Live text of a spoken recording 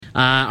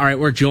All right,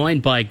 we're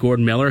joined by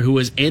Gordon Miller, who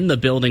was in the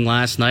building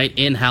last night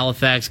in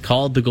Halifax,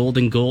 called the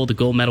Golden Goal, the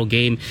gold medal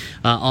game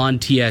on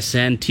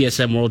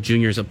TSN World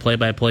Juniors, a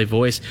play-by-play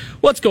voice.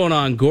 What's going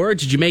on, Gord?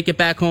 Did you make it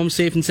back home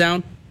safe and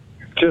sound?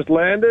 Just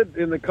landed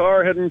in the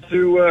car heading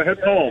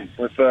home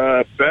with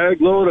a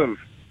bag load of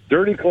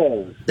dirty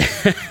clothes.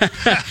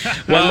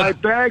 Well, my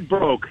bag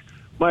broke.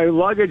 My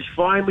luggage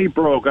finally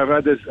broke. I've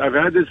had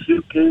this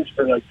suitcase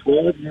for like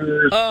 12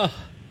 years,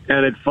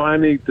 and it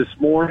finally this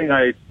morning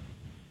I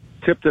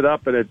tipped it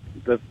up and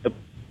it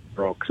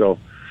broke. So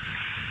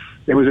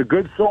it was a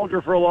good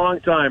soldier for a long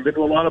time. Been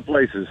to a lot of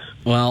places.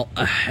 Well,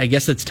 I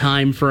guess it's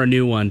time for a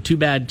new one. Too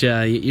bad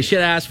you should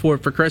ask for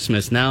it for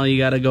Christmas. Now you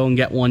got to go and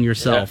get one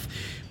yourself. Yeah.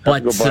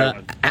 But,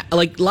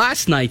 like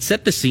last night,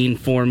 set the scene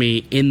for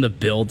me in the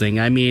building.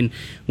 I mean,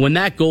 when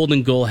that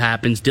golden goal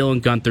happens,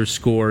 Dylan Guenther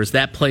scores,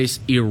 that place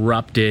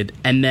erupted.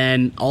 And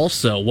then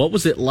also, what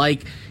was it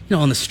like,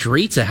 on the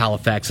streets of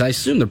Halifax? I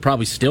assume they're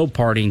probably still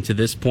partying to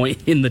this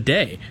point in the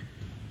day.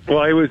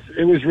 Well, it was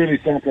really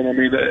something. I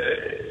mean,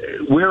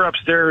 we're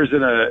upstairs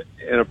in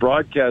a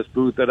broadcast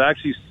booth that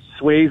actually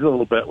sways a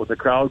little bit when the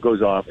crowd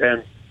goes off.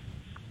 And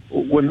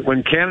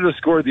when Canada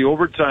scored the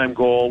overtime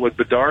goal, when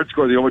Bedard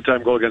scored the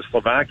overtime goal against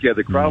Slovakia,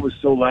 the crowd was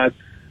so loud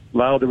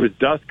there was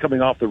dust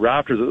coming off the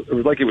rafters. It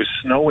was like it was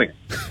snowing.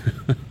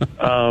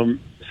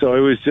 So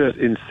it was just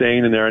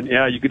insane in there. And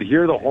yeah, you could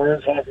hear the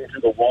horns honking through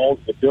the walls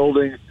of the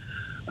building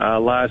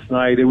last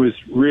night. It was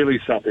really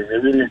something. They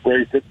really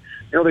embraced it.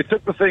 They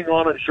took the thing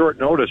on short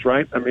notice,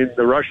 right? I mean,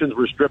 the Russians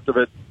were stripped of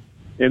it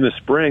in the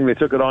spring. They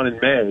took it on in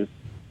May.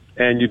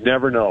 And you'd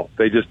never know.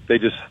 They just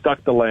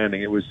stuck the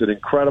landing. It was an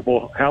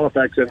incredible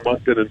Halifax and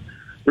Moncton and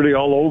really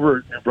all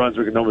over New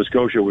Brunswick and Nova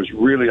Scotia was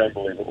really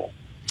unbelievable.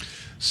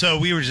 So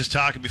we were just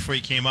talking before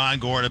you came on,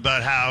 Gord,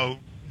 about how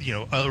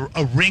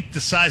a rink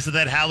the size of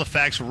that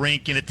Halifax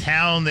rink in a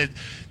town that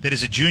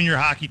is a junior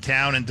hockey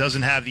town and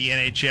doesn't have the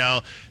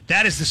NHL.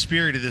 That is the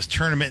spirit of this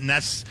tournament, and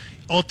that's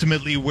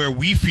ultimately where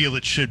we feel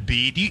it should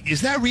be.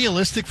 Is that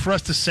realistic for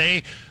us to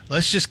say,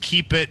 let's just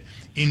keep it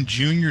in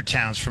junior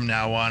towns from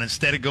now on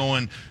instead of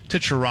going to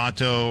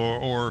Toronto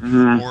or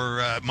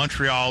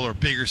Montreal or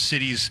bigger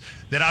cities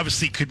that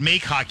obviously could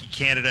make Hockey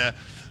Canada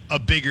a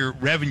bigger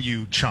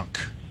revenue chunk?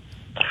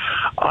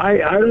 I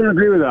don't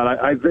agree with that.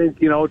 I think,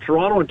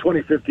 Toronto in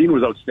 2015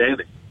 was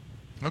outstanding.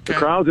 Okay. The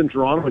crowds in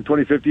Toronto in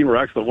 2015 were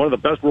excellent. One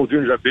of the best World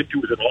Juniors I've been to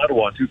was in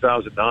Ottawa in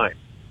 2009.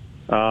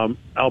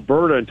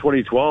 Alberta in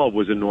 2012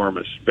 was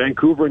enormous.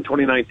 Vancouver in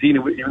 2019,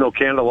 even though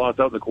Canada lost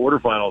out in the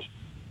quarterfinals,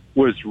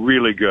 was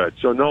really good.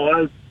 So,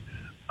 no,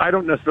 I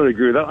don't necessarily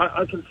agree with that.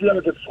 I can see how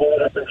it gets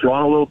swollen up in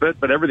Toronto a little bit,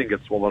 but everything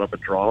gets swollen up in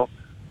Toronto.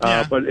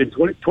 Yeah. But in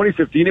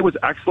 2015, it was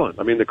excellent.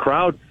 I mean, the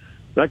crowd,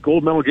 that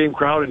gold medal game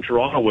crowd in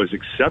Toronto was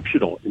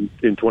exceptional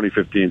in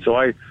 2015. So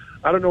I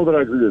don't know that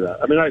I agree with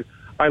that. I mean,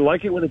 I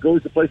like it when it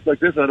goes to places like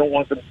this, and I don't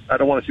want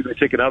to see them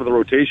take it out of the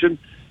rotation.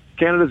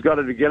 Canada's got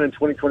it again in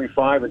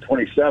 2025 and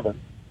 27,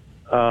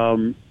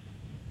 and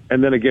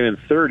then again in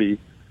 30.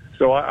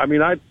 So, I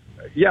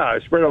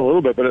spread out a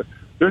little bit, but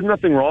there's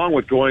nothing wrong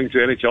with going to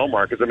NHL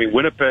markets. I mean,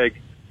 Winnipeg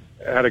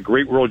had a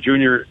great World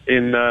Junior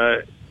in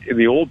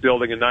the old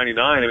building in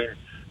 '99. I mean,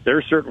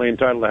 they're certainly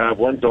entitled to have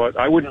one. So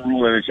I wouldn't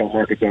rule NHL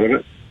markets out of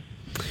it.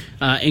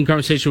 In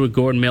conversation with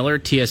Gordon Miller,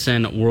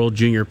 TSN World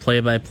Junior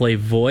play-by-play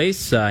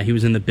voice. He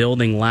was in the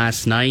building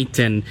last night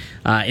and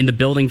in the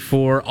building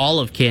for all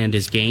of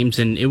Canada's games,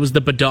 and it was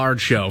the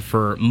Bedard show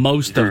for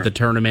most of the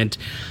tournament.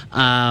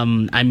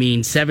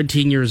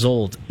 17 years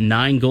old,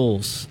 9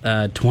 goals,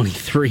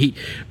 23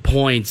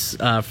 points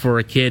for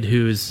a kid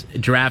who's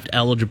draft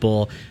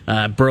eligible,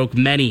 broke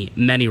many,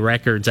 many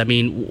records. I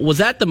mean, was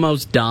that the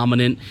most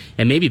dominant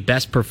and maybe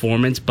best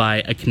performance by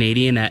a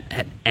Canadian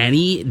at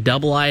any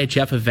double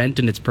IHF event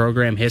in its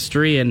program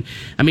history? And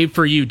I mean,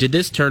 for you, did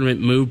this tournament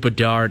move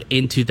Bedard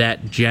into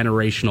that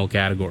generational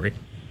category?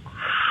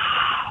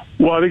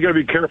 Well, I think you got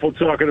to be careful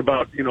talking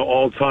about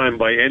all time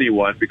by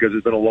anyone, because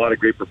there's been a lot of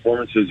great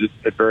performances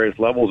at various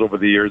levels over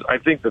the years. I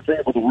think the thing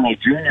about the World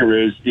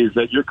Junior is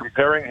that you're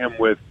comparing him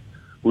with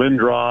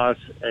Lindros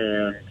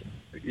and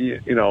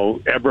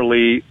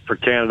Eberle for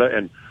Canada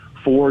and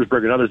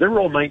Forsberg and others. They were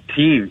all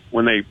 19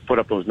 when they put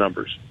up those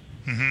numbers.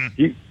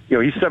 Mm-hmm.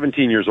 He's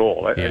 17 years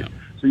old. Yeah.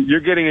 So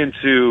you're getting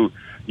into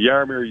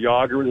Jaromir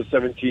Jagr was a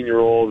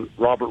 17-year-old,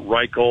 Robert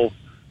Reichel,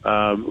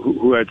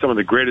 who had some of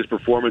the greatest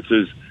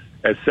performances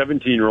as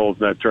 17-year-olds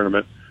in that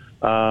tournament.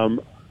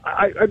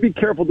 I'd be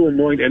careful to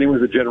anoint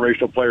anyone as a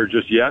generational player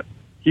just yet.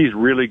 He's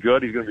really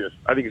good.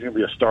 I think he's going to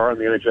be a star in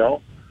the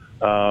NHL.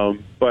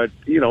 But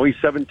he's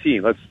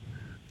 17. Let's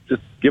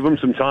just give him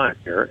some time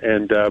here.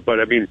 And but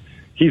I mean,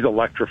 he's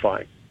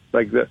electrifying.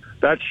 Like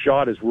that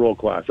shot is world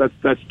class.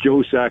 That's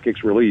Joe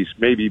Sakic's release.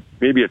 Maybe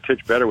a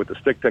titch better with the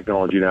stick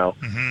technology now.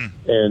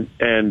 Mm-hmm.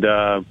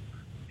 And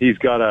he's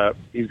got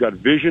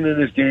vision in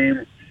his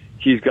game.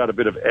 He's got a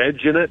bit of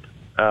edge in it.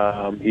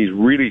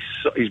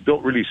 He's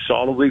built really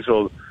solidly.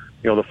 So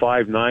the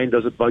 5'9"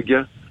 doesn't bug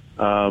you.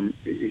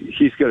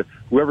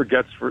 Whoever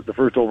gets the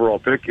first overall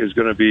pick is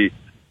going to be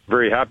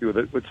very happy with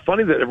it. It's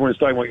funny that everyone's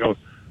talking about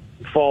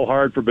fall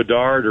hard for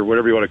Bedard or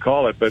whatever you want to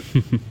call it, but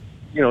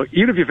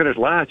even if you finish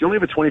last, you only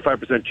have a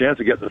 25% chance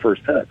of getting the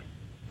first pick.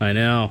 I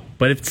know,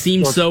 but it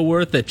seems so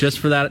worth it just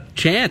for that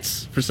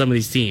chance for some of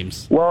these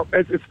teams. Well,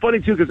 it's funny,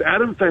 too, because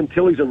Adam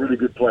Fantilli's a really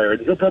good player,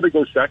 and he'll probably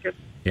go second.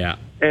 Yeah.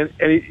 And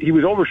he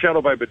was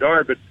overshadowed by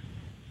Bedard, but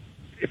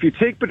if you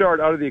take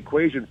Bedard out of the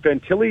equation,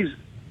 Fantilli's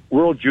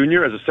World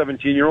Junior as a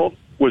 17-year-old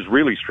was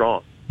really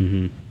strong.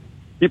 Mm-hmm.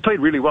 He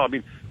played really well. I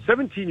mean,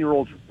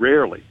 17-year-olds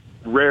rarely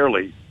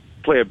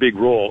play a big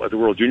role at the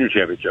World Junior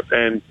Championship.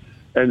 And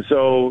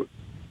so,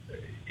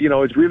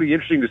 it's really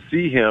interesting to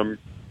see him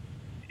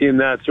in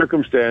that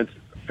circumstance,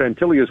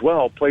 Fantilli as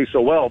well, play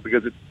so well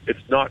because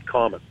it's not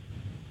common.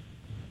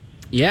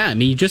 Yeah, I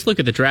mean, you just look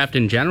at the draft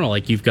in general.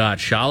 Like, you've got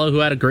Shala, who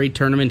had a great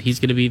tournament. He's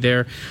going to be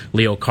there.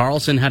 Leo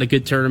Carlsson had a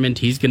good tournament.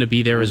 He's going to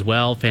be there as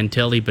well.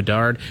 Fantilli,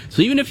 Bedard.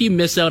 So even if you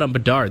miss out on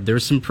Bedard,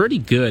 there's some pretty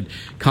good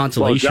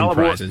consolation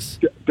prizes.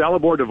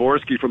 Dalibor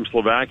Dvorsky from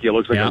Slovakia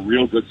looks like a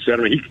real good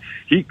center.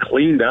 He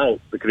cleaned out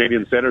the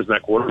Canadian centers in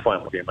that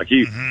quarterfinal game. Like,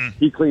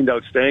 he cleaned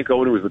out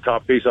Stanko, who was the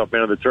top faceoff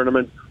man of the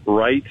tournament.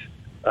 Wright,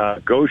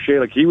 Gaucher,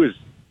 like he was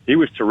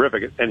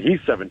terrific, and he's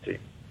 17.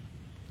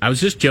 I was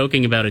just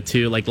joking about it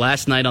too. Like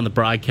last night on the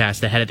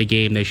broadcast ahead of the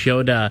game, they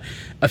showed a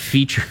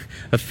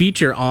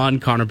feature on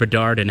Connor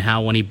Bedard and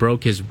how when he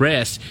broke his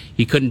wrist,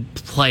 he couldn't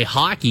play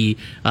hockey.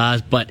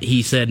 But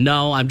he said,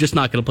 "No, I'm just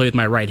not going to play with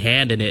my right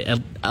hand," and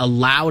it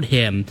allowed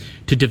him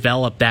to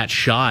develop that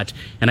shot.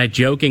 And I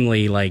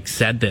jokingly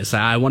said this.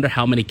 I wonder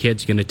how many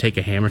kids are going to take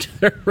a hammer to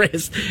their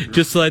wrist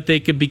just so that they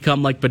could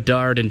become like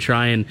Bedard and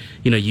try and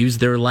use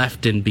their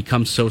left and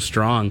become so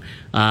strong.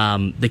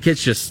 The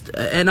kid's just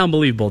an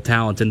unbelievable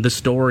talent, and the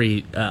story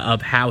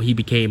of how he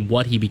became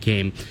what he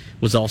became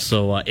was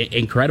also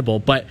incredible.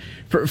 But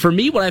for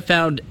me, what I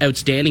found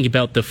outstanding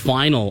about the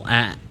final,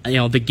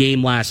 the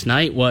game last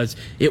night was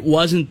it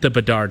wasn't the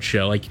Bedard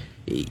show. Like,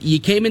 you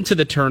came into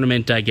the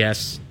tournament, I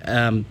guess,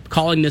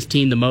 calling this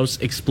team the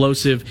most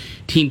explosive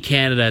Team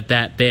Canada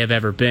that they have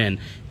ever been.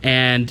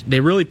 And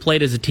they really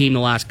played as a team the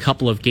last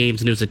couple of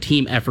games, and it was a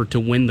team effort to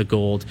win the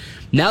gold.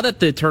 Now that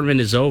the tournament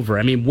is over,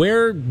 I mean,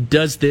 where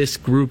does this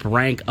group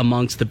rank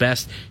amongst the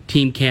best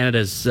Team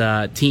Canada's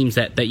teams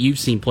that you've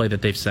seen play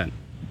that they've sent?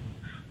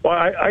 Well,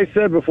 I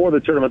said before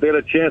the tournament they had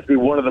a chance to be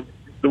one of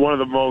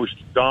the most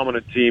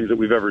dominant teams that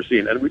we've ever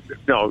seen, and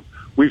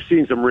we've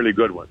seen some really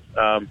good ones.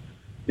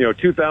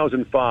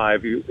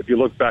 2005, if you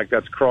look back,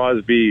 that's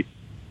Crosby,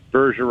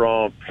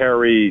 Bergeron,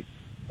 Perry,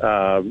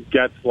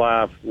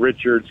 Getzlaf,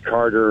 Richards,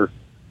 Carter,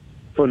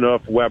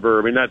 Phaneuf, Weber.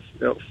 I mean,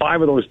 that's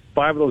five of those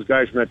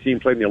guys from that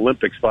team played in the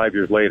Olympics 5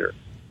 years later.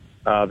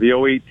 The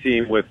 08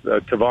 team with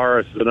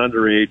Tavares as an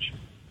underage,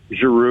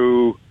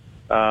 Giroux,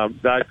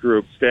 that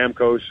group,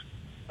 Stamkos.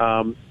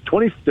 The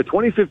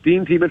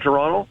 2015 team in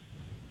Toronto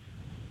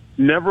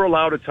never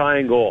allowed a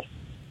tying goal.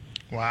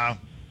 Wow.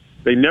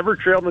 They never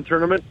trailed in the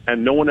tournament,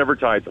 and no one ever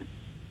tied them.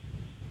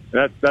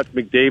 That's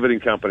McDavid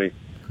and company.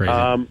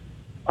 Crazy.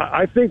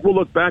 I think we'll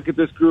look back at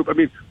this group. I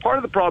mean, part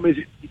of the problem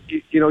is,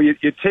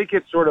 you take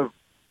it sort of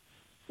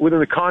within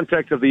the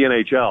context of the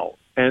NHL,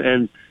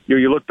 and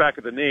you look back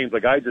at the names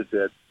like I just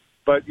did.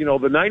 But, the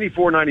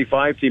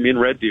 94-95 team in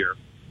Red Deer,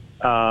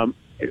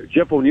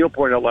 Jeff O'Neill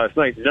pointed out last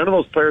night, none of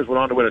those players went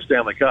on to win a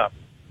Stanley Cup,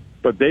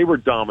 but they were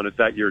dominant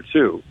that year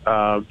too.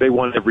 They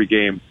won every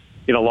game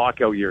in a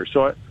lockout year.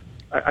 So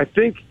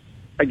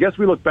I guess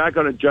we look back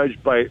on it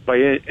judged by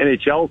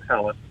NHL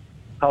talent,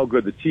 how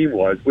good the team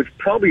was, which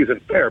probably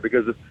isn't fair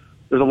because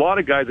there's a lot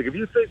of guys, like if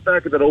you think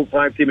back at that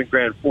 05 team in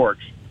Grand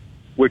Forks,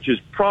 which is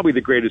probably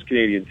the greatest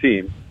Canadian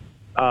team,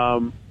 6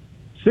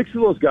 of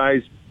those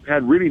guys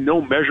had really no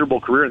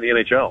measurable career in the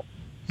NHL.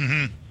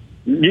 Mm-hmm.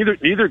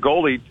 Neither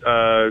goalie,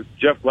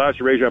 Jeff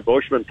Glasser, Rajan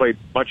Boschman, played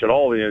much at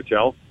all in the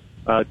NHL.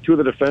 2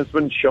 of the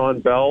defensemen, Sean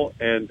Bell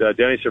and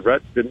Danny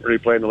Severette, didn't really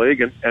play in the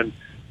league, and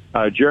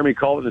Jeremy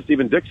Collin and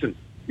Stephen Dixon.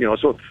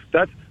 So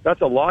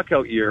that's a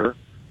lockout year.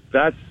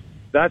 That's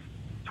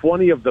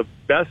 20 of the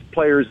best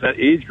players in that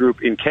age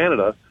group in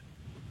Canada,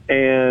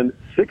 and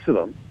 6 of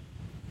them,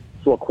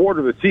 so a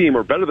quarter of the team,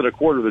 or better than a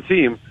quarter of the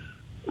team,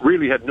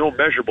 really had no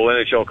measurable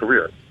NHL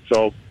career.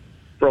 So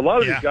for a lot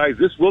of these guys,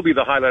 this will be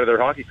the highlight of their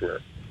hockey career.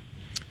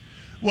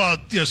 Well,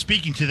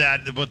 speaking to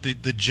that, about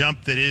the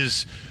jump that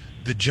is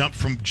the jump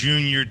from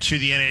junior to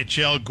the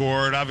NHL,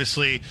 Gord,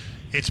 obviously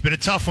it's been a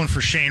tough one for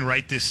Shane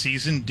Wright this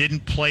season.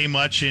 Didn't play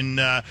much in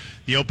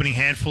the opening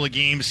handful of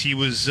games he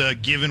was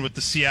given with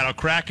the Seattle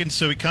Kraken.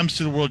 So he comes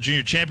to the World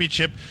Junior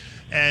Championship,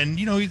 and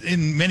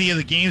in many of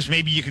the games,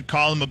 maybe you could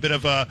call him a bit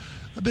of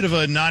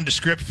a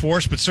nondescript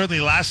force. But certainly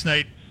last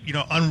night,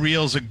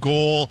 Unreal's a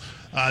goal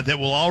that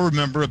we'll all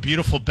remember. A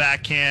beautiful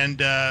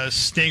backhand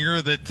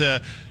stinger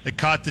that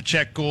caught the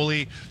Czech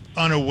goalie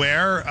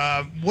unaware.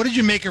 What did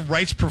you make of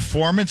Wright's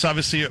performance?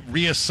 Obviously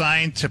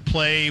reassigned to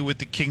play with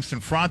the Kingston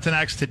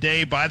Frontenacs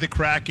today by the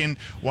Kraken,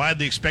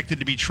 widely expected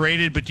to be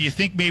traded, but do you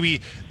think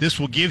maybe this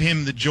will give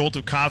him the jolt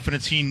of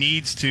confidence he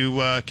needs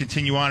to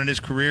continue on in his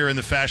career in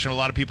the fashion a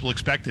lot of people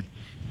expected?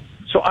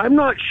 So I'm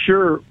not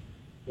sure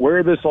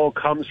where this all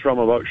comes from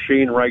about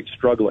Shane Wright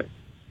struggling.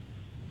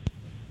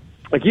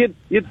 Like he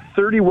had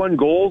 31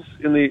 goals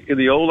in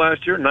the O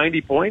last year,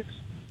 90 points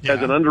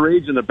as an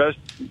underage in the best,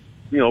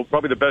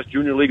 probably the best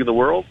junior league in the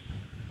world.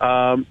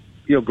 Goes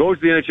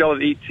to the NHL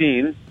at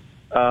 18.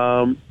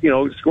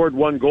 Scored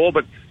 1 goal,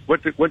 but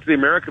went to the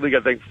American League,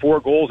 I think 4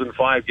 goals in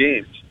 5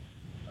 games.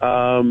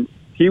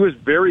 He was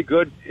very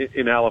good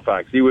in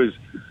Halifax. He was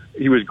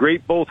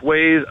great both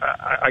ways.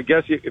 I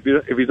guess if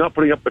he's not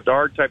putting up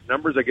Bedard type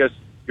numbers, I guess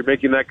you're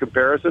making that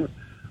comparison.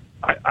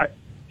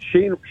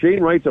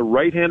 Shane Wright's a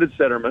right-handed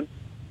centerman.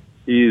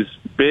 He's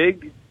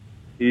big.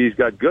 He's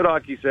got good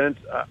hockey sense.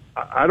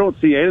 I don't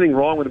see anything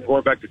wrong with him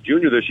going back to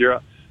junior this year.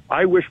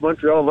 I wish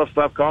Montreal left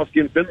Slafkovsky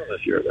and Finland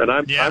this year, and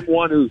I'm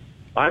one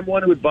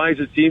who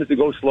advises teams to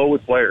go slow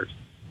with players.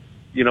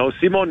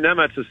 Simon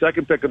Nemec, the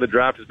second pick of the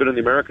draft, has been in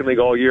the American League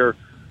all year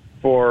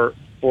for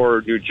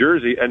New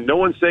Jersey, and no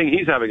one's saying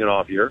he's having an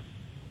off year,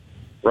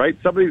 right?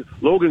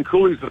 Logan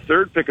Cooley's the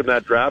third pick in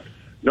that draft.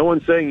 No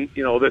one's saying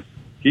that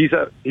he's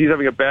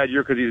having a bad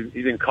year because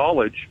he's in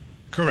college,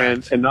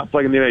 correct, and not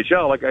playing in the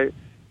NHL.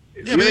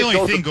 But the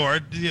only thing,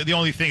 Gord, the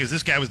only thing is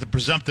this guy was the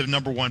presumptive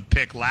number 1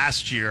 pick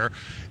last year,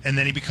 and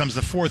then he becomes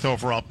the 4th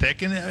overall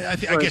pick. And I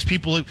guess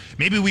people,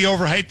 maybe we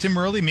overhyped him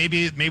early.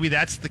 Maybe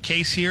that's the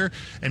case here,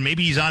 and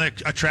maybe he's on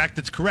a track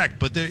that's correct.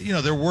 But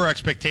there were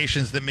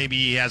expectations that maybe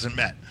he hasn't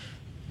met.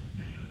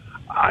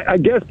 I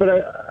guess, but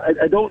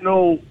I don't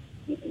know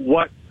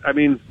what. I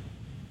mean,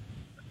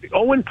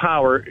 Owen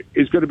Power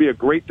is going to be a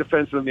great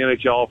defenseman in the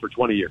NHL for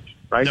 20 years,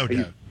 right? No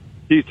doubt.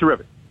 He's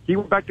terrific. He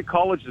went back to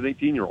college as an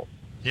 18-year-old.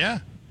 Yeah.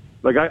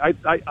 Like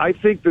I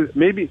think that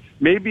maybe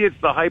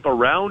it's the hype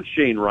around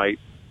Shane Wright,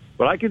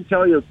 but I can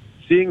tell you,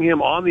 seeing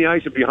him on the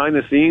ice and behind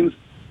the scenes,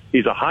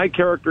 he's a high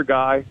character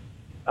guy.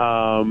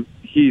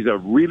 He's a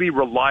really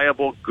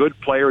reliable, good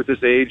player at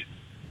this age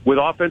with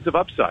offensive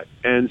upside.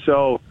 And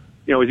so,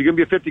 is he going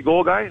to be a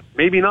 50-goal guy?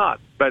 Maybe not.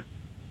 But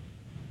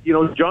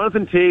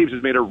Jonathan Toews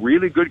has made a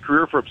really good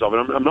career for himself,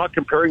 and I'm not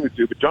comparing the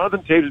two, but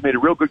Jonathan Toews has made a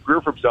real good career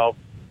for himself,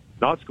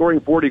 not scoring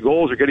 40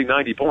 goals or getting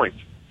 90 points.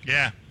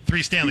 Yeah.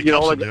 3 Stanley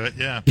Cups will do it,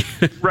 yeah.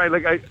 Right,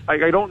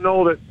 I don't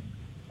know that.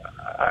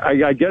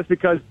 I guess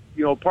because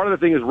part of the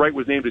thing is Wright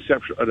was named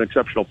an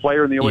exceptional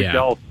player in the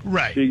OHL.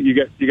 Right. So you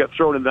get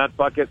thrown in that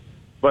bucket,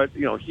 but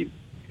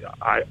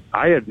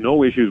I had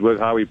no issues with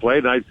how he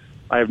played, and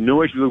I have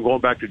no issues with going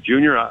back to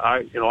junior.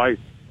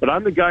 But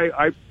I'm the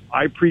guy.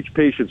 I preach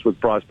patience with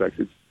prospects.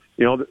 It's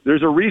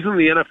there's a reason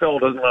the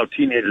NFL doesn't allow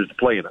teenagers to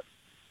play in it,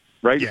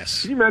 right?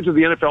 Yes. Can you imagine if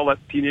the NFL let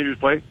teenagers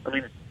play? I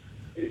mean,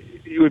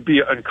 it would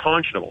be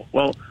unconscionable.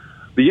 Well,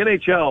 the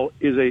NHL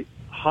is a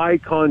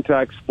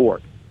high-contact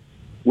sport,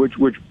 which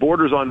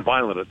borders on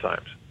violent at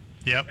times.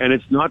 Yep. And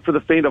it's not for the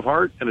faint of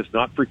heart, and it's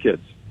not for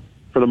kids,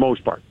 for the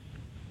most part.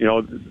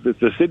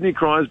 The Sidney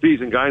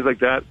Crosbys and guys like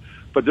that.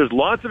 But there's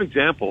lots of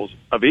examples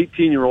of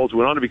 18-year-olds who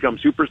went on to become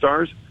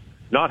superstars,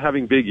 not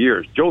having big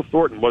years. Joe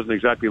Thornton wasn't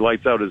exactly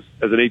lights out as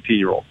an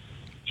 18-year-old.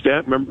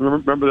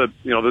 Remember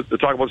the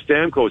talk about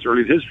Stamkos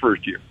early his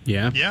first year.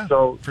 Yeah.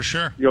 So for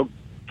sure.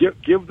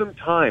 Give them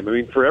time. I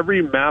mean, for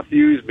every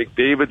Matthews,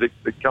 McDavid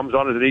that comes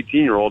on as an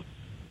 18-year-old,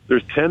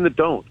 there's 10 that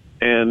don't.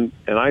 And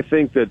I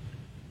think that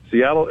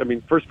Seattle,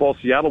 first of all,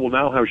 Seattle will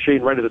now have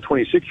Shane Wright as a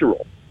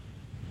 26-year-old,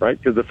 right?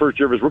 Because the first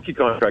year of his rookie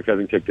contract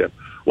hasn't kicked in.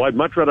 Well, I'd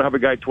much rather have a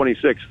guy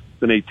 26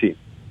 than 18.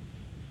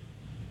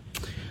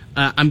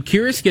 I'm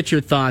curious to get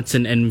your thoughts,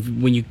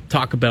 and when you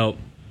talk about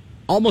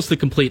almost the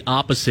complete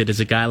opposite is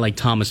a guy like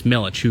Thomas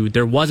Milic, who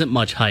there wasn't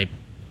much hype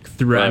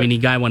through. Right. The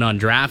guy went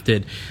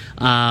undrafted.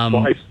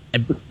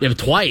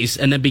 Twice,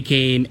 and then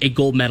became a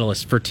gold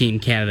medalist for Team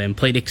Canada and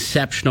played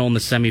exceptional in the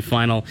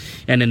semifinal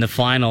and in the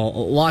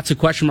final. Lots of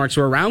question marks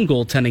were around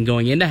goaltending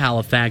going into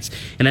Halifax,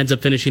 and ends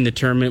up finishing the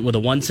tournament with a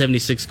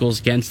 176 goals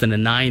against and a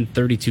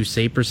 .932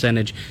 save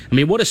percentage.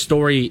 What a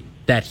story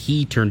that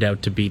he turned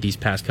out to be these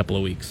past couple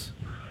of weeks.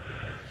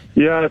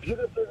 Yeah, if you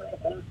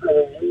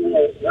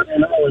let me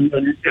know,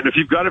 and if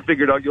you've got it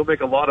figured out, you'll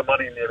make a lot of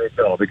money in the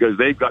NHL because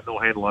they've got no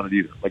handle on it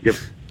either.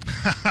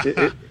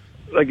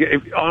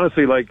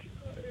 Honestly,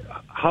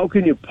 how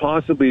can you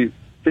possibly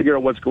figure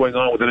out what's going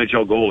on with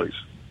NHL goalies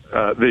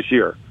this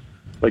year?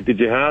 Did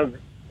you have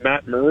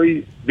Matt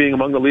Murray being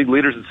among the league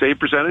leaders in save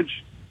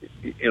percentage?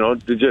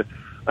 Did you?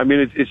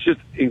 It's just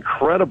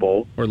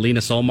incredible. Or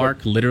Linus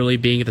Ullmark literally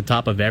being at the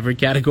top of every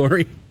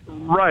category.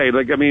 Right.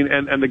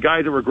 And the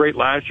guys that were great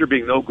last year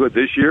being no good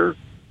this year.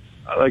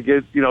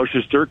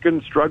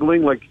 Shesterkin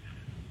struggling.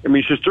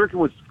 Shesterkin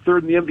was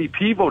third in the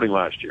MVP voting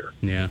last year.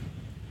 Yeah.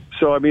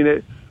 So,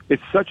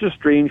 it's such a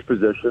strange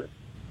position.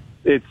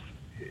 It's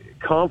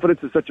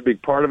confidence is such a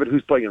big part of it.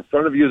 Who's playing in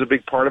front of you is a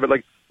big part of it.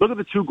 Look at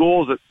the 2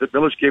 goals that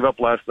Milic gave up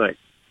last night.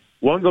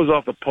 One goes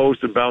off the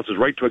post and bounces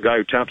right to a guy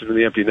who taps into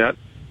the empty net,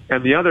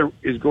 and the other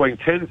is going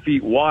 10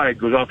 feet wide,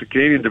 goes off the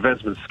Canadian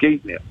defenseman's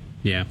skate net.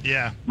 Yeah.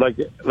 Yeah.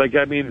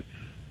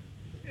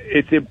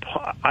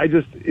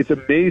 It's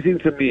amazing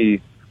to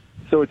me.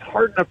 So it's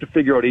hard enough to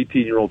figure out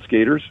 18-year-old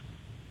skaters.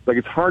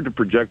 It's hard to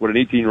project what an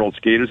 18-year-old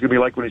skater is going to be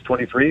like when he's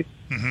 23.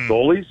 Mm-hmm.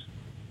 Goalies,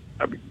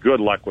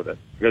 good luck with it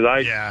because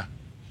I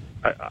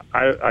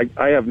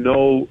have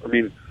no.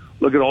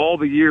 look at all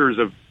the years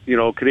of,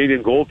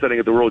 Canadian goaltending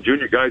at the World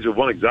Junior. Guys who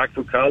won. Zach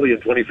Fucale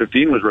in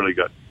 2015 was really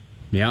good.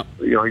 Yeah.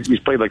 He's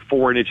played like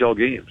 4 NHL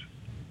games.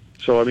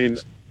 So, I mean,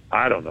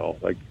 I don't know.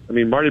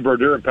 Marty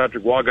Brodeur and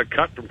Patrick Waugh got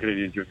cut from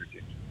Canadian junior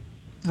teams.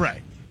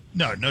 Right.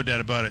 No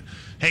doubt about it.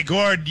 Hey,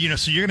 Gord,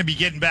 so you're going to be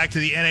getting back to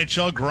the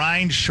NHL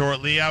grind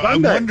shortly.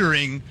 I'm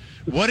wondering,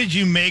 what did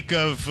you make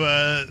of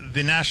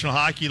the National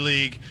Hockey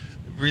League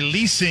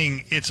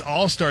releasing its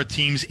all-star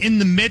teams in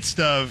the midst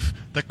of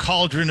the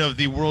cauldron of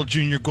the World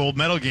Junior Gold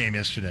Medal game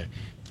yesterday?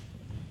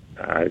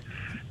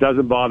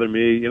 Doesn't bother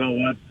me. You know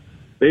what?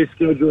 They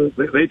try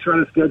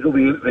to schedule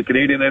the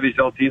Canadian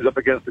NHL teams up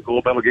against the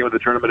gold medal game of the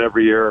tournament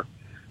every year.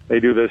 They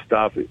do this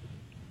stuff. It's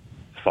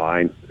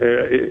fine.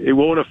 It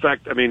won't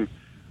affect.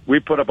 We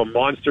put up a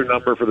monster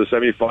number for the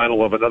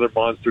semifinal of another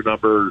monster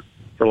number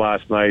for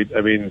last night.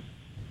 I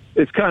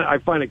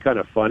find it kind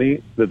of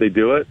funny that they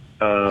do it.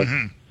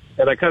 And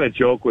I kind of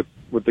joke with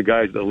the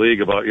guys in the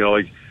league about,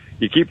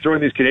 you keep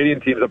throwing these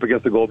Canadian teams up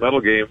against the gold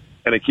medal game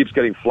and it keeps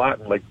getting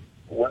flattened. When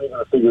are you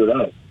going to figure it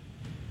out?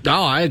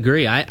 Oh, I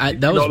agree. I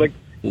don't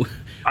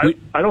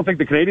think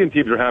the Canadian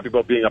teams are happy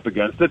about being up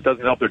against it.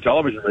 Doesn't help their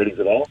television ratings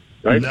at all,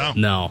 right?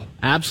 No,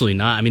 absolutely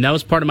not. That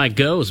was part of my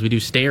goes. We do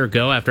stay or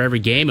go after every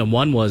game, and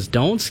one was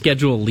don't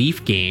schedule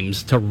Leaf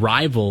games to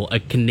rival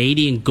a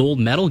Canadian gold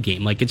medal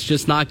game. It's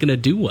just not going to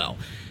do well.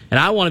 And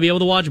I want to be able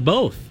to watch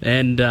both.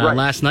 And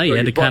last night you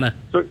had to kind of...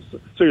 So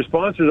your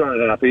sponsors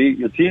aren't happy,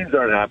 your teams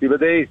aren't happy, but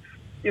they,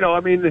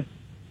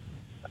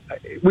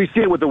 we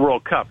see it with the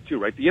World Cup too,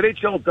 right? The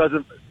NHL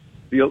doesn't...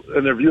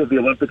 in their view of the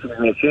Olympics and the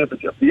World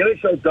Championship, the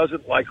NHL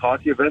doesn't like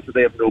hockey events that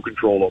they have no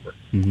control over.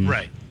 Mm-hmm.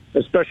 Right.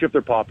 Especially if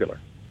they're popular.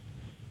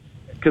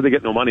 Because they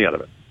get no money out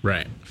of it.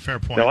 Right. Fair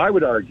point. Now, I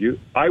would argue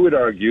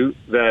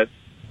that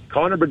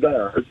Connor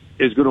Bedard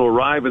is going to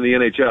arrive in the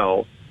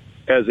NHL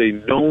as a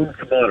known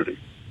commodity.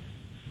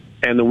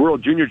 And the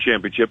World Junior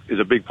Championship is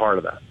a big part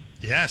of that.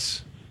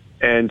 Yes.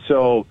 And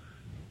so,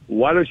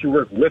 why don't you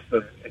work with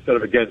them instead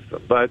of against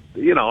them? But,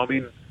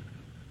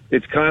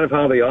 it's kind of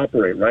how they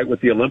operate, right?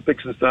 With the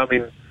Olympics and stuff.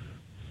 I'm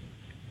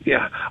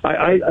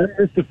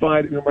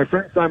mystified. My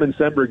friend Simon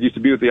Senberg used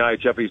to be with the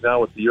IHF. He's now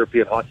with the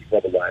European Hockey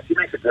Club Alliance. He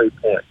makes a great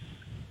point.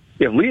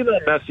 If Lionel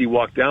Messi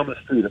walked down the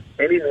street of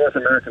any North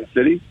American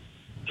city,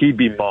 he'd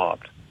be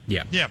mobbed.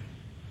 Yeah. Yeah.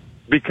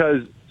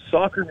 Because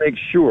soccer makes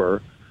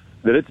sure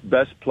that its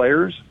best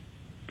players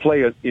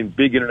play in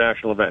big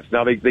international events.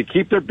 Now, they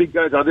keep their big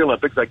guys on the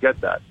Olympics. I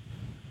get that.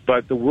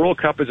 But the World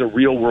Cup is a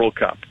real World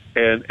Cup.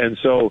 And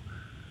so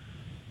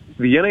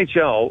the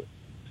NHL,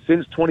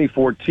 since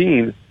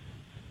 2014,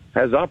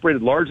 has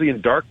operated largely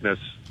in darkness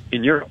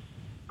in Europe.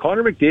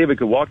 Connor McDavid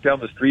could walk down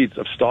the streets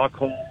of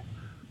Stockholm,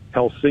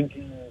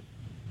 Helsinki,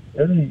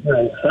 any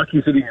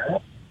hockey city in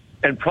Europe,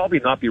 and probably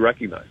not be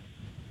recognized.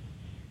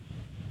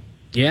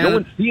 Yeah. No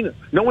one's seen it.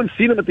 No one's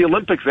seen him at the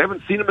Olympics. They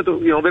haven't seen him at the.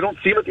 They don't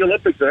see him at the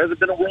Olympics. There hasn't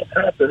been a World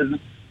Cup.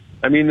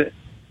 The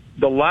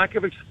lack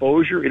of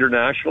exposure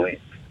internationally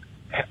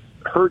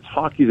hurts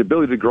hockey's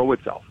ability to grow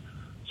itself.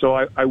 So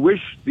I wish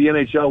the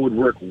NHL would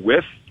work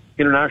with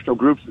international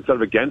groups instead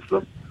of against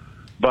them,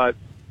 but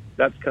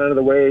that's kind of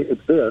the way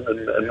it's been,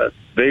 and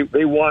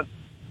they want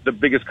the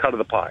biggest cut of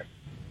the pie.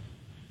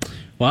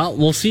 Well,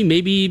 we'll see.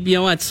 Maybe,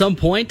 at some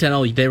point, I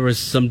know there was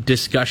some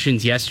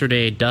discussions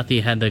yesterday.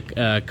 Duthie had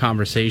the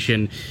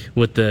conversation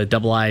with the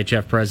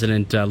IIHF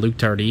president, Luc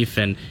Tardif,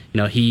 and,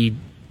 he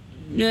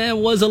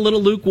was a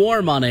little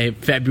lukewarm on a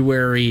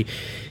February,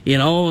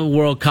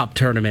 World Cup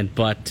tournament,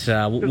 but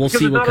we'll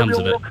see what comes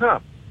of it. World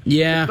Cup.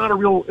 Yeah. It's not a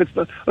real, it's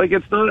not,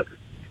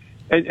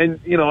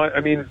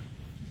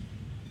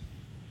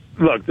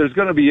 look, there's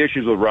going to be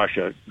issues with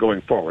Russia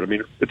going forward.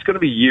 It's going to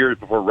be years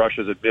before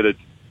Russia's admitted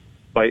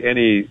by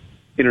any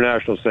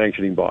international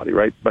sanctioning body,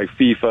 right? By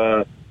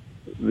FIFA,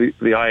 the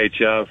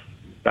IHF,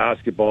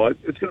 basketball.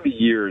 It's going to be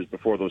years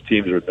before those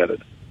teams are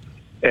admitted.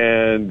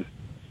 And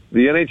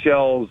the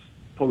NHL's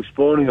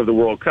postponing of the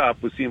World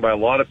Cup was seen by a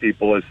lot of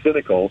people as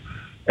cynical,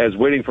 as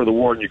waiting for the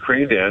war in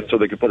Ukraine to end so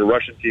they could put a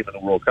Russian team in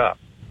the World Cup.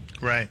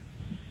 Right.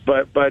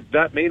 But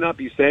that may not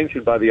be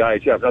sanctioned by the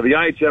IHF. Now, the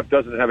IHF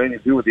doesn't have anything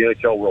to do with the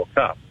NHL World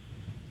Cup.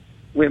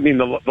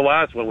 The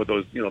last one with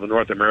those, the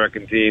North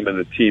American team and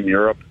the Team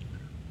Europe,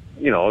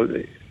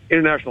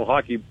 international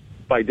hockey,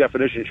 by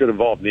definition, should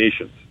involve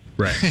nations.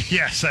 Right.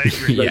 Yes, I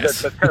agree.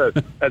 Yes. That's kind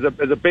of, as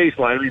a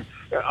baseline.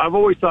 I've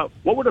always thought,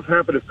 what would have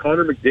happened if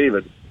Connor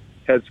McDavid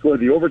had scored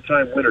the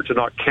overtime winner to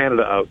knock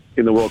Canada out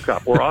in the World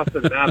Cup, or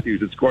Austin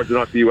Matthews had scored to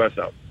knock the U.S.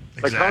 out?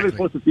 Exactly. How are they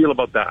supposed to feel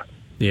about that?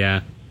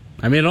 Yeah.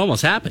 It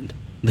almost happened.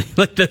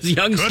 Those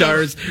young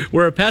stars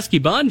were a pesky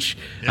bunch.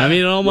 Yeah.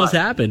 It almost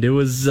happened. It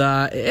was,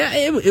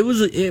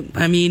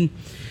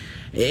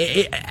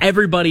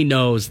 everybody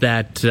knows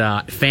that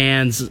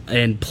fans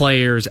and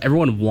players,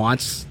 everyone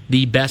wants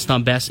the best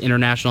on best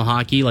international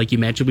hockey. Like you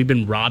mentioned, we've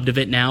been robbed of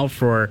it now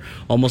for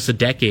almost a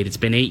decade. It's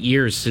been 8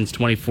 years since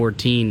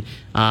 2014 in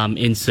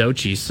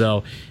Sochi.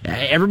 So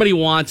everybody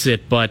wants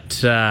it,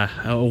 but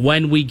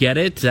when we get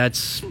it,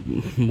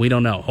 we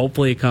don't know.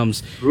 Hopefully it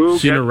comes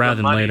sooner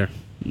rather than later.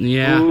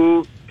 Yeah.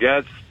 Who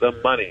gets the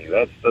money?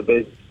 That's the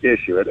big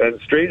issue. And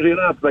strangely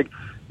enough, like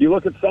you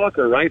look at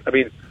soccer, right? I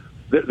mean,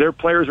 their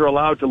players are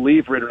allowed to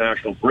leave for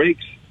international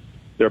breaks.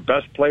 Their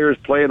best players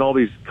play in all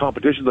these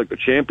competitions like the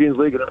Champions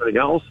League and everything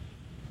else.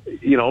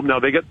 Now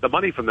they get the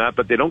money from that,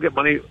 but they don't get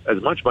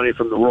as much money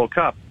from the World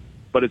Cup.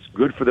 But it's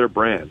good for their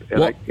brand.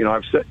 And I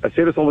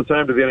say this all the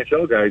time to the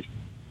NHL guys: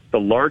 the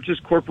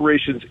largest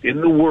corporations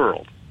in the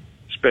world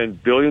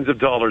spend billions of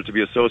dollars to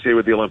be associated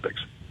with the Olympics.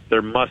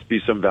 There must be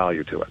some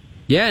value to it.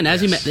 Yeah, and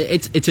as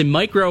it's a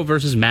micro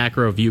versus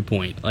macro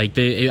viewpoint. Like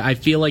I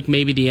feel like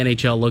maybe the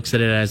NHL looks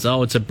at it as,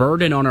 it's a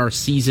burden on our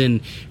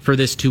season for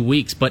this 2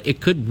 weeks, but it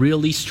could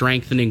really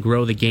strengthen and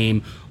grow the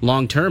game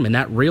long term, and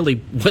that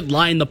really would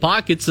line the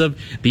pockets of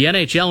the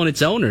NHL and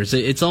its owners.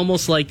 It's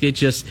almost like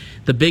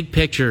the big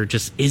picture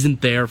just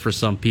isn't there for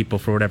some people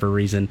for whatever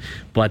reason.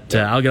 But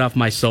I'll get off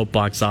my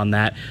soapbox on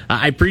that.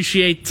 I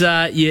appreciate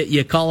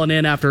you calling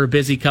in after a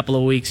busy couple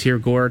of weeks here,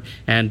 Gord,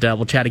 and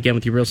we'll chat again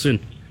with you real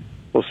soon.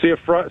 We'll see you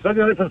Sunday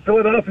night from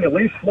Philadelphia.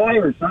 Leafs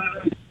Flyers.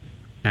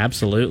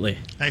 Absolutely.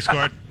 Thanks,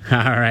 Gord. All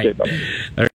right. Okay,